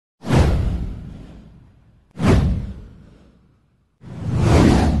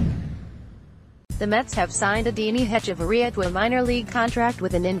The Mets have signed Adeiny Hechavarria to a minor league contract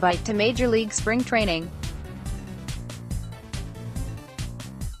with an invite to Major League spring training.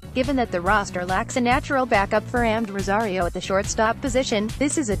 Given that the roster lacks a natural backup for Amed Rosario at the shortstop position,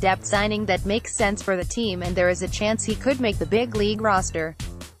 this is a depth signing that makes sense for the team, and there is a chance he could make the big league roster.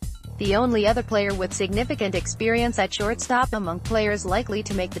 The only other player with significant experience at shortstop among players likely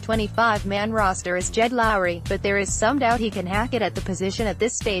to make the 25-man roster is Jed Lowrie, but there is some doubt he can hack it at the position at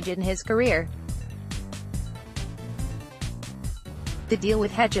this stage in his career. The deal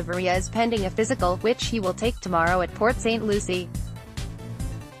with Hechavarria is pending a physical, which he will take tomorrow at Port St. Lucie.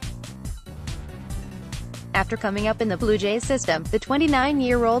 After coming up in the Blue Jays system, the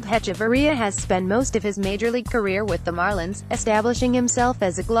 29-year-old Hechavarria has spent most of his major league career with the Marlins, establishing himself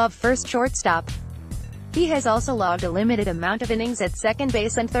as a glove-first shortstop. He has also logged a limited amount of innings at second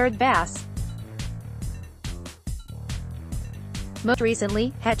base and third base. Most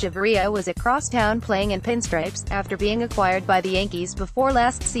recently, Hechavarria was at Crosstown playing in pinstripes, after being acquired by the Yankees before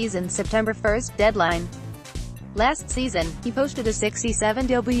last season's September 1st deadline. Last season, he posted a 67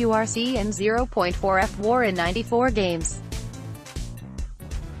 WRC and 0.4 F/WAR in 94 games.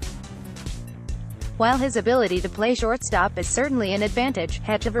 While his ability to play shortstop is certainly an advantage,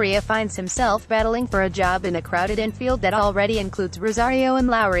 Hechavarria finds himself battling for a job in a crowded infield that already includes Rosario and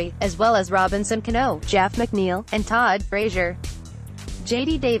Lowrie, as well as Robinson Cano, Jeff McNeil, and Todd Frazier.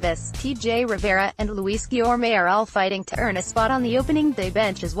 J.D. Davis, T.J. Rivera, and Luis Guillorme are all fighting to earn a spot on the opening day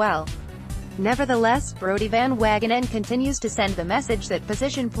bench as well. Nevertheless, Brodie Van Wagenen continues to send the message that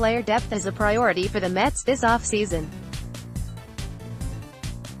position player depth is a priority for the Mets this offseason.